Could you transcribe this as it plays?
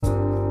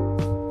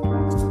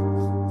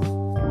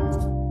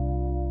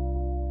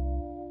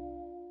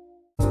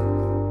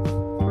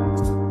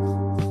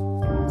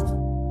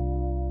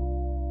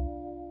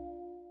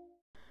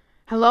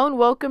Hello and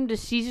welcome to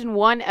Season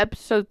 1,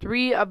 Episode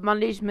 3 of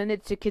Monday's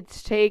Minutes to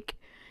Kids Take.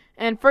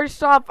 And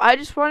first off, I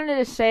just wanted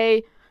to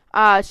say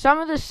some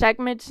of the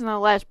segments in the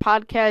last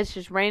podcast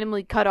just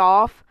randomly cut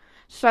off.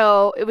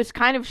 So it was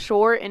kind of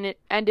short and it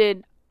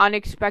ended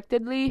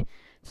unexpectedly.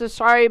 So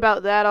sorry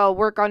about that. I'll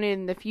work on it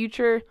in the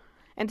future.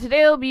 And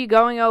today I'll be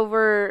going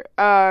over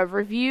a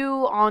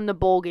review on the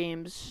bowl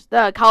games,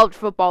 the college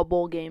football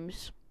bowl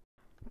games.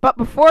 But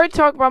before I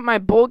talk about my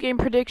bowl game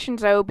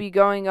predictions, I will be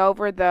going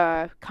over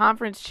the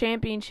conference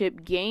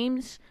championship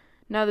games.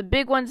 Now, the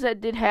big ones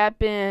that did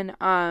happen,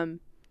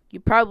 you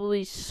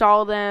probably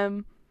saw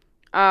them.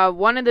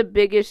 One of the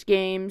biggest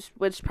games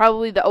was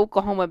probably the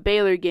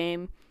Oklahoma-Baylor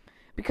game,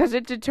 because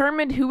it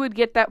determined who would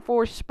get that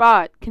fourth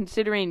spot,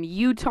 considering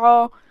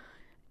Utah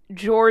and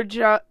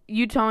Georgia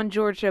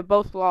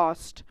both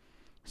lost,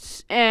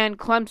 and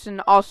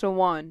Clemson also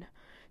won.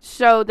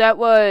 So that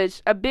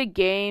was a big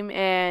game,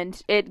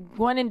 and it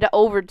went into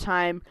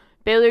overtime.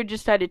 Baylor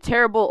just had a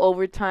terrible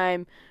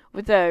overtime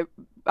with a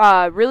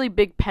really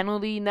big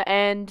penalty in the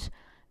end,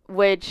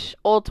 which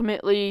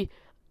ultimately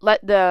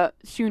let the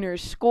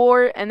Sooners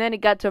score. And then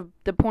it got to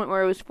the point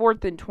where it was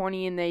 4th and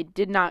 20, and they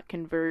did not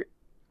convert.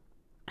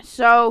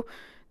 So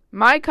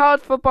my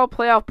college football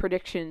playoff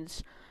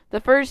predictions.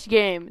 The first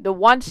game, the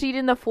 1 seed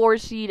and the 4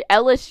 seed,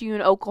 LSU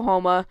and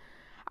Oklahoma.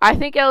 I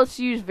think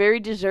LSU is very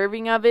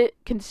deserving of it,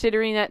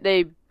 considering that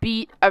they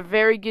beat a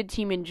very good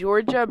team in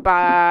Georgia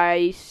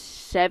by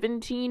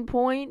 17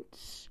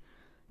 points.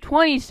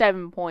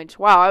 27 points.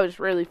 Wow, I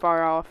was really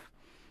far off.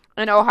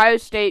 And Ohio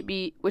State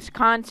beat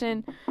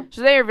Wisconsin,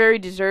 so they are very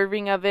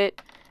deserving of it.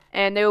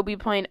 And they will be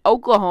playing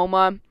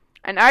Oklahoma.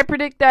 And I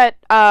predict that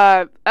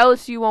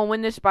LSU won't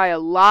win this by a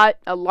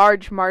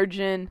large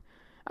margin.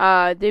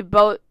 They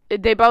both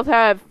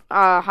have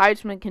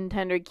Heisman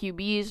contender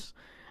QBs.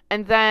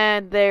 And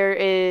then there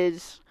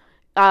is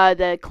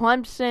the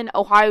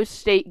Clemson-Ohio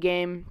State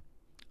game.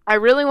 I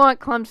really want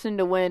Clemson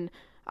to win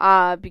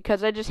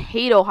because I just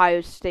hate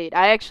Ohio State.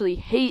 I actually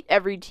hate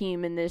every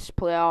team in this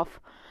playoff.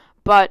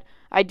 But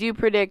I do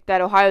predict that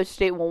Ohio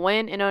State will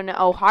win. And in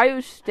Ohio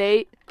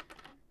State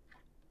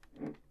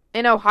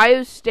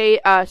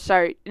LSU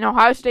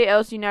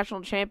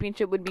National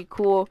Championship would be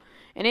cool.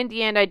 And in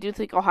the end, I do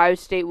think Ohio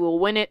State will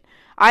win it.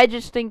 I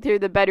just think they're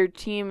the better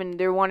team, and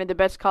they're one of the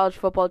best college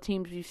football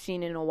teams we've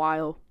seen in a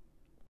while.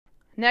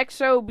 Next,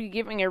 I will be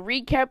giving a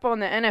recap on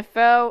the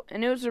NFL,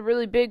 and it was a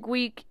really big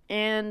week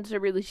and a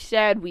really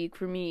sad week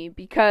for me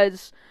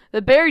because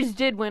the Bears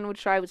did win,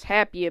 which I was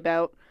happy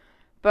about,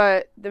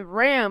 but the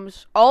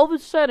Rams, all of a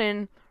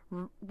sudden,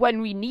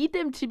 when we need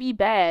them to be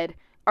bad,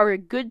 are a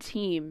good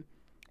team,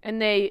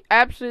 and they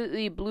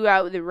absolutely blew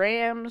out the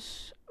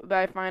Rams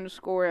by a final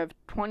score of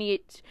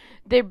 28.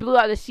 They blew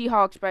out the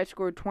Seahawks by a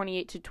score of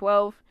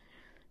 28-12.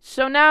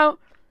 So now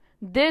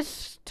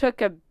this took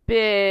a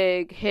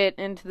big hit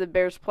into the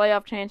Bears'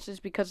 playoff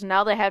chances because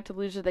now they have to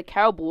lose to the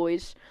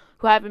Cowboys,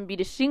 who haven't beat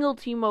a single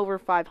team over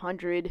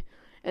 500,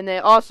 and they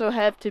also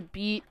have to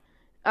beat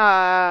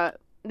they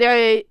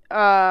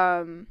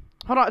have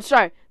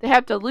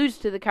to lose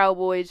to the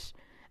Cowboys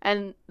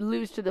and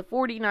lose to the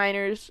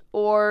 49ers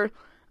or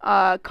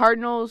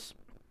Cardinals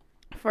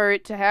for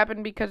it to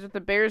happen, because if the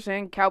Bears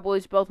and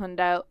Cowboys both end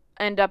up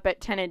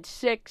at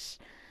 10-6,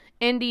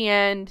 in the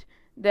end,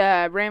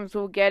 the Rams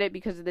will get it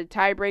because of the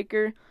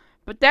tiebreaker.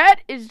 But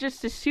that is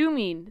just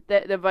assuming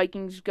that the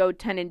Vikings go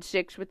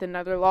 10-6 with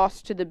another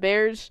loss to the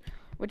Bears,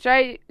 which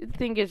I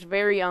think is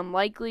very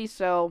unlikely,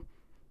 so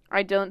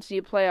I don't see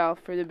a playoff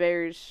for the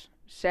Bears,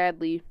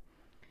 sadly.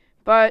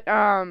 But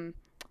some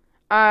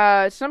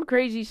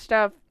crazy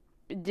stuff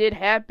did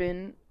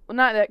happen. Well,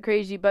 not that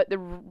crazy, but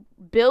the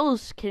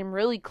Bills came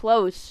really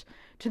close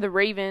to the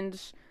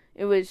Ravens.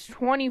 It was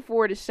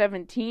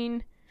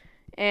 24-17,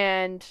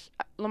 and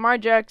Lamar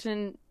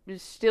Jackson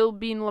is still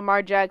being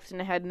Lamar Jackson.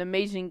 Had an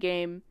amazing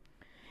game.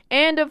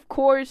 And, of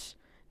course,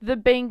 the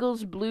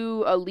Bengals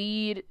blew a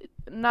lead,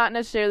 not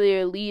necessarily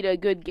a lead, a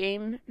good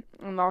game,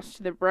 and lost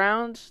to the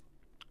Browns.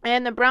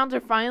 And the Browns are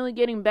finally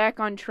getting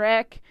back on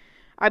track.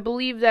 I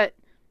believe that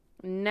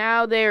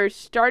now they're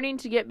starting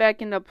to get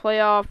back in the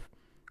playoff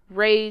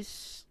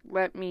race.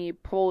 Let me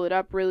pull it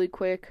up really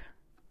quick.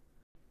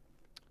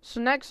 So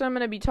next I'm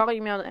going to be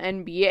talking about the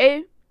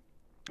NBA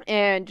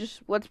and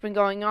just what's been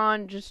going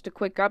on. Just a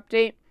quick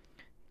update.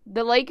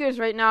 The Lakers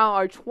right now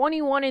are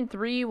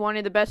 21-3, one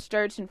of the best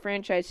starts in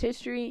franchise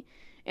history,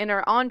 and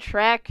are on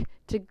track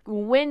to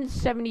win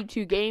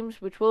 72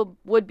 games, which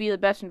would be the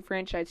best in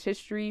franchise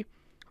history,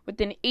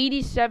 with an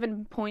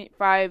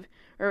 87.5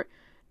 or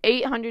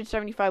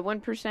 875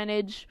 win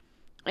percentage.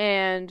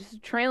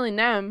 And trailing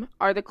them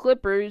are the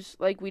Clippers,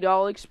 like we'd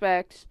all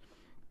expect.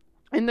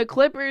 And the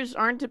Clippers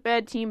aren't a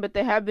bad team, but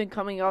they have been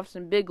coming off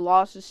some big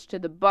losses to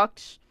the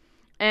Bucks.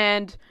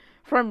 And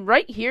from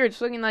right here,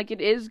 it's looking like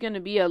it is going to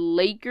be a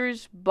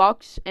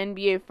Lakers-Bucks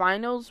NBA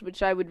Finals,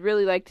 which I would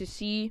really like to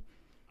see.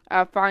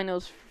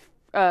 Finals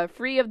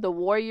free of the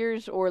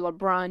Warriors or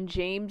LeBron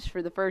James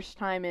for the first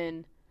time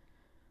in...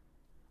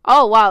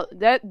 Oh, wow,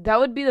 that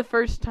would be the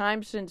first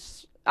time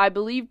since, I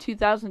believe,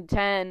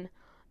 2010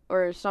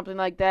 or something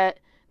like that,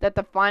 that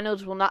the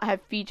finals will not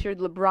have featured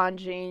LeBron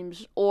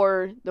James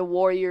or the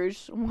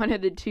Warriors, one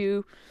of the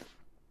two.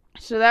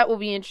 So that will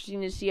be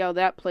interesting to see how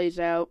that plays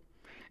out.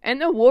 And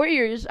the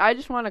Warriors, I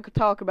just want to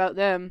talk about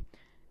them.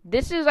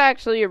 This is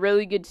actually a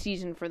really good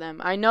season for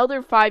them. I know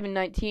they're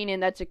 5-19,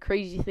 and that's a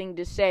crazy thing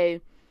to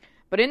say,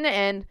 but in the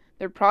end,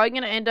 they're probably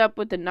going to end up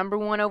with the number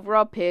 1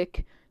 overall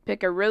pick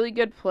a really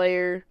good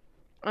player,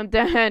 and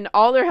then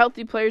all their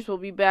healthy players will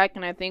be back,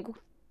 and I think,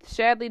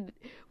 sadly,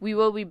 we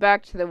will be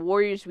back to the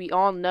Warriors we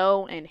all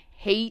know and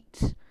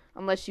hate,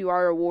 unless you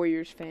are a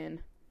Warriors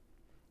fan.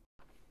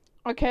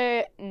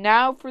 Okay,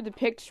 now for the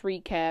picks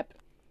recap.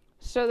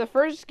 So the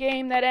first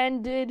game that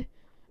ended,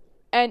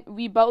 and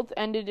we both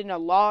ended in a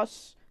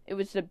loss. It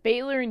was the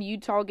Baylor and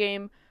Utah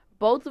game.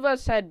 Both of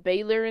us had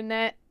Baylor in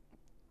that.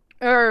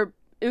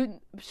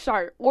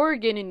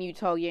 Oregon and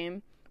Utah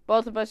game.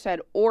 Both of us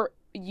had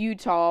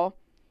Utah,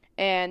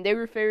 and they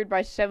were favored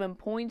by 7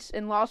 points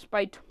and lost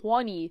by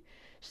 20.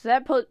 So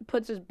that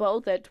puts us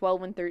both at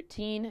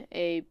 12-13,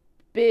 a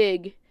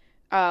big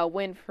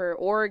win for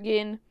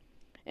Oregon.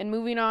 And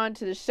moving on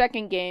to the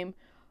second game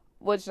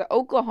was the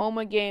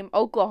Oklahoma game,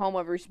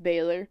 Oklahoma versus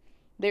Baylor.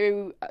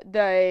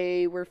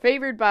 They were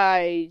favored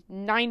by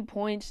 9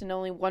 points and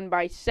only won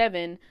by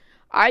 7.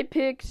 I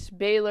picked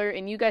Baylor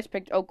and you guys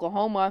picked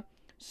Oklahoma.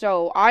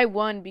 So I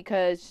won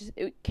because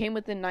it came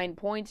within 9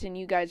 points, and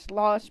you guys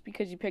lost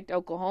because you picked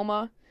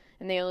Oklahoma,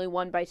 and they only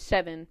won by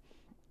 7.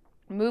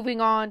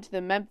 Moving on to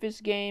the Memphis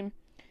game,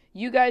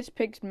 you guys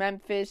picked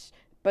Memphis,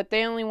 but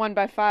they only won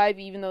by 5,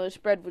 even though the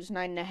spread was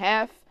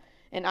 9.5,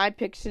 and I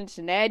picked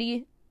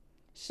Cincinnati.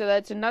 So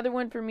that's another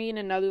win for me and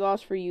another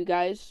loss for you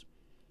guys.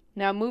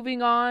 Now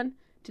moving on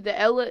to the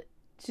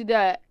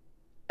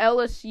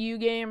LSU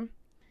game,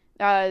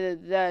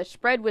 the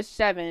spread was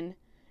 7,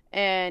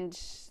 and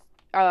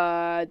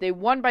they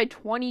won by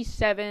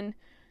 27,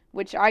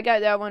 which I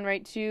got that one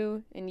right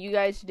too, and you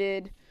guys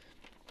did.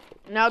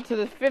 Now to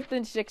the 5th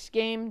and 6th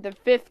game. The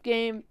 5th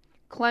game,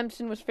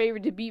 Clemson was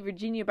favored to beat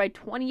Virginia by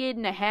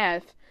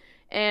 28.5.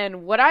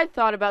 And what I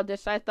thought about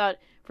this, I thought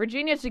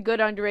Virginia's a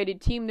good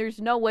underrated team. There's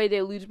no way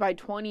they lose by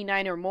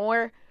 29 or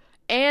more,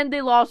 and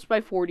they lost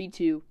by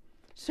 42.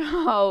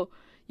 So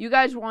you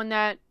guys won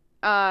that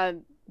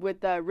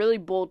with a really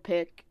bold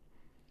pick.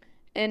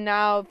 And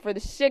now for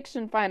the 6th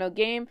and final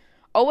game,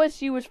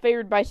 OSU was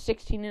favored by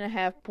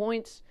 16.5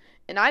 points,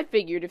 and I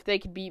figured if they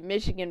could beat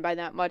Michigan by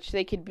that much,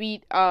 they could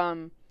beat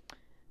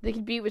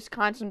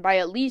Wisconsin by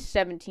at least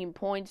 17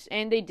 points,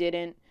 and they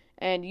didn't.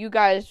 And you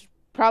guys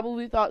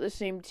probably thought the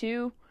same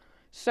too.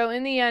 So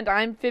in the end,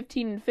 I'm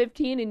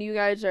 15-15, and you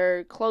guys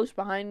are close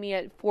behind me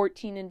at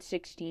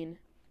 14-16.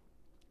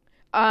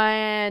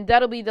 And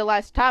that'll be the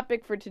last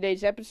topic for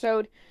today's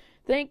episode.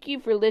 Thank you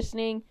for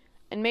listening,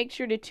 and make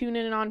sure to tune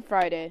in on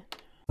Friday.